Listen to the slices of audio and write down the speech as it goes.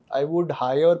I would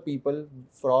hire people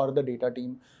for the data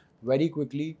team very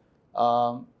quickly.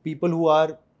 People who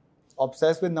are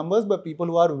obsessed with numbers, but people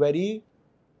who are very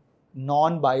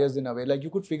non-biased in a way. Like you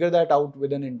could figure that out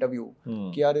with an interview.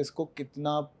 कि यार इसको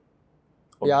कितना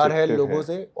प्यार है लोगों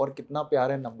से और कितना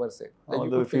प्यार है नंबर से. Like you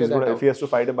could figure that out. If he has to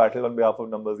fight a battle on behalf of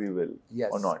numbers, he will.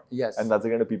 Yes. Or not. Yes. And that's the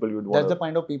kind of people you would want. That's the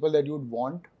kind of people that you would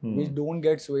want, which don't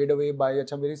get swayed away by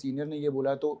अच्छा मेरे senior ने ये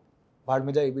बोला तो भाड़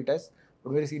में जाए A/B test.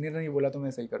 और मेरे senior ने ये बोला तो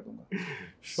मैं सही कर दूंगा.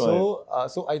 Sure.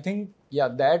 So I think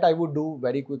that I would do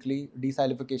very quickly.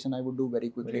 Desalifcation I would do very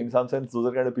quickly. In some sense, those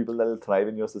are kind of people that will thrive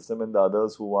in your system, and the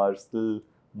others who are still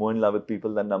more in love with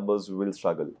people than numbers will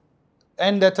struggle.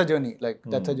 And that's a journey.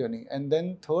 That's a journey. And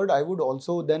then third, I would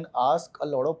also then ask a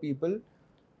lot of people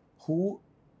who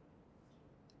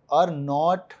are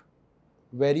not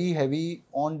very heavy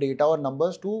on data or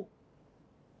numbers to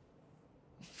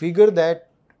figure that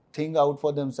thing out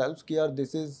for themselves. Ki yaar,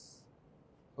 this is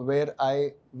where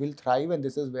I will thrive and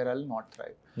this is where I will not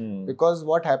thrive. Because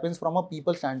what happens from a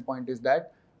people standpoint is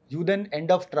that you then end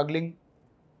up struggling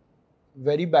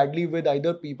very badly with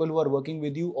either people who are working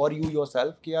with you or you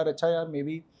yourself. Ki yaar, acha yaar,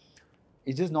 maybe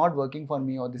it's just not working for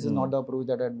me, or this is not the approach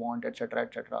that I'd want, etc.,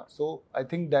 etc. So I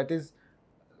think that is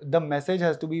the message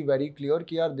has to be very clear.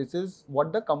 Ki yaar, this is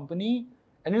what the company,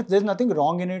 and there's nothing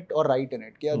wrong in it or right in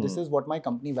it. Ki yaar, this is what my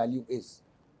company value is.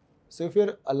 So if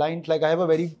you're aligned, like I have a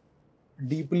very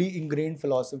deeply ingrained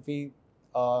philosophy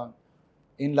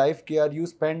in life. Ki yaar, you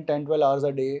spend 10-12 hours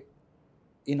a day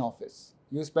in office.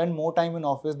 You spend more time in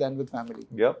office than with family.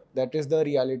 Yep. That is the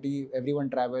reality. Everyone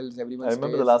travels, everyone stays. I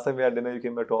remember the last time we had dinner, you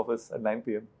came back to office at 9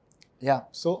 p.m. Yeah.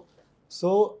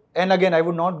 So, and again, I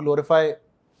would not glorify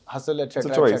hustle,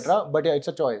 etc., etc. But yeah, it's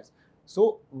a choice.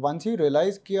 So once you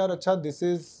realize ki yaar, acha, this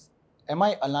is, am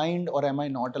I aligned or am I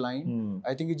not aligned?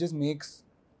 I think it just makes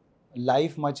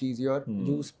life much easier.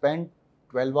 You spend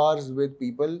 12 hours with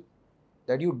people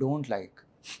that you don't like,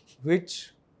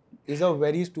 which is a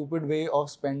very stupid way of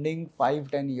spending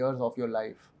 5-10 years of your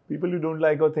life. People you don't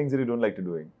like or things that you don't like to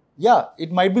doing. Yeah,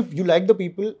 it might be you like the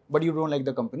people, but you don't like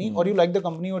the company, or you like the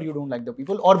company, or you don't like the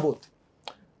people, or both.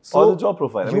 So or the job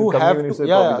profile. You have to,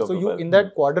 so you in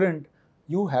that quadrant,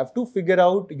 you have to figure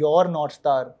out your North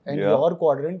Star and your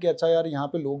quadrant. कि अच्छा यार यहाँ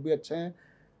पे लोग भी अच्छे हैं.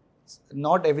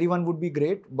 Not everyone would be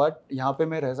great, but यहाँ पे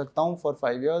मैं रह सकता हूँ for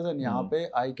 5 years, and यहाँ पे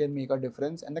I can make a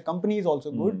difference, and the company is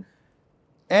also good.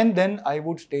 And then I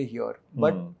would stay here.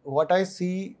 But what I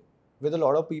see with a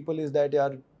lot of people is that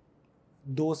यार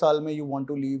 2 साल में you want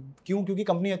to leave. क्यों? क्योंकि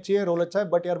company अच्छी है, role अच्छा है,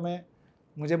 but यार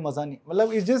मुझे मज़ा नहीं.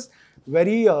 मतलब it's just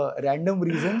very random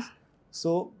reasons.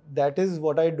 So that is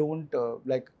what I don't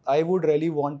like. I would really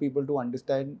want people to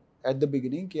understand at the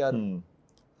beginning कि यार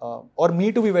or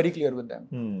me to be very clear with them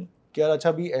कि यार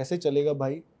अच्छा भी ऐसे चलेगा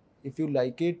भाई. If you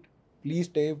like it, please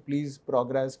stay, please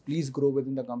progress, please grow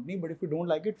within the company. But if you don't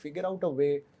like it, figure out a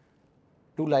way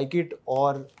to like it,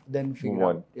 or then figure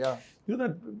out. Yeah. You know,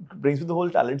 that brings me to the whole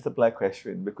talent supply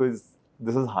question, because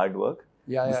this is hard work.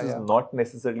 This is not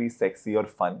necessarily sexy or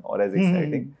fun or as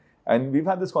exciting. And we've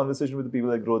had this conversation with the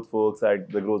people at Growth Folks,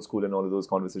 at the Growth School, and all of those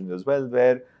conversations as well,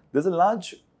 where there's a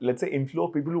large, let's say, inflow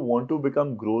of people who want to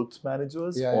become growth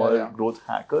managers or growth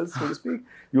hackers, so to speak.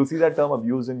 You'll see that term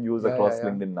abused and used across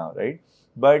LinkedIn now, right?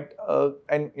 But,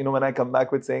 and you know, when I come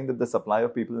back with saying that the supply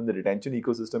of people in the retention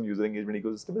ecosystem, user engagement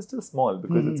ecosystem is still small,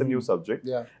 because it's a new subject.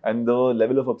 And the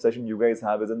level of obsession you guys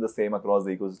have isn't the same across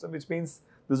the ecosystem, which means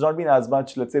there's not been as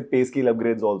much, let's say, pay scale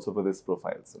upgrades also for these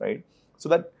profiles, right? So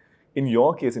that in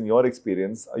your case, in your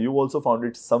experience, you also found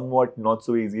it somewhat not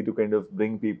so easy to kind of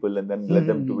bring people and then let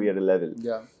them to be at a level.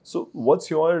 So what's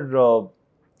your,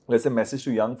 let's say, message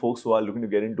to young folks who are looking to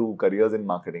get into careers in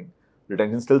marketing?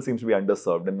 Retention still seems to be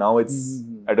underserved, and now it's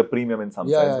at a premium in some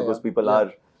sense, because people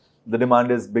are, the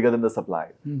demand is bigger than the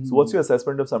supply. So what's your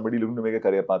assessment of somebody looking to make a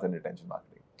career path in retention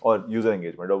marketing or user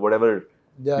engagement or whatever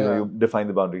you define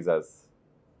the boundaries as?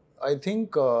 I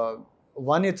think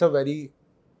one, it's a very,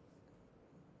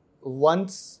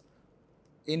 once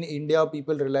in India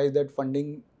people realize that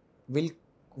funding will,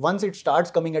 once it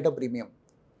starts coming at a premium,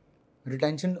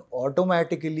 retention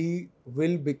automatically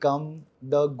will become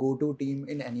the go-to team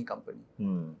in any company.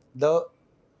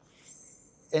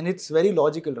 And it's very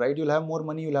logical, right? You'll have more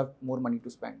money, you'll have more money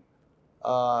to spend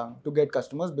to get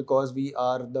customers, because we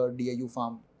are the DAU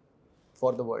farm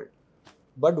for the world.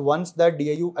 But once that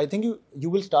DAU, I think you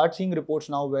will start seeing reports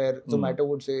now where Zomato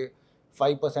would say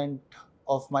 5%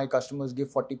 of my customers give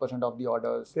 40% of the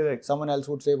orders. Correct. Someone else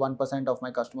would say 1% of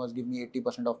my customers give me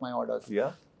 80% of my orders.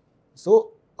 Yeah.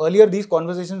 So earlier, these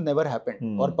conversations never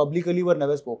happened or publicly were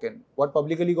never spoken. What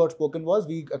publicly got spoken was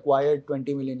we acquired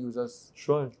 20 million users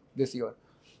this year.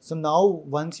 So now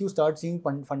once you start seeing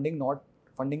funding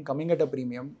coming at a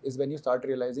premium is when you start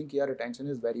realizing that retention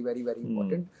is very, very, very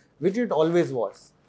important, which it always was.